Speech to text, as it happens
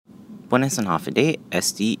Buenas and Hafide,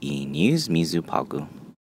 SDE News-miyu på'go.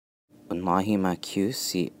 Unmahima accused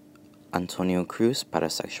si Antonio Cruz para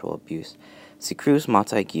sexual abuse. Si Cruz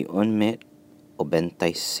mata gi unmit o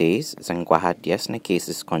 26 zanguahadias na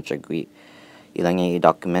cases contra gui. Ilang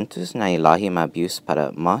documentos na ilahim abuse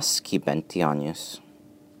para mas que 20 años.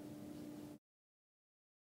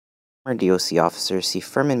 Former DOC officer si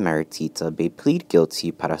Fermin Maritita may plead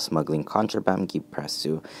guilty para smuggling contraband gi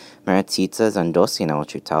preso. Maritita zandosi na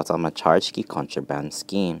total ma-charge gi contraband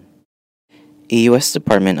scheme. The U.S.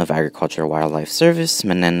 Department of Agriculture Wildlife Service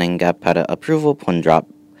manananga para approval pon drug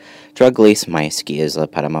lace mais gi isla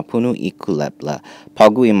para mapuno I kulebla.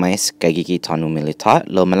 På'go I mais kagigi tanu militar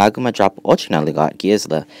lo malago ma-drop 8 na ligat gi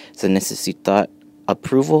isla sa necesita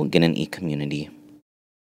approval ginan I community.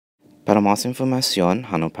 Para más información,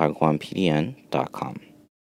 hanopaguampdn.com.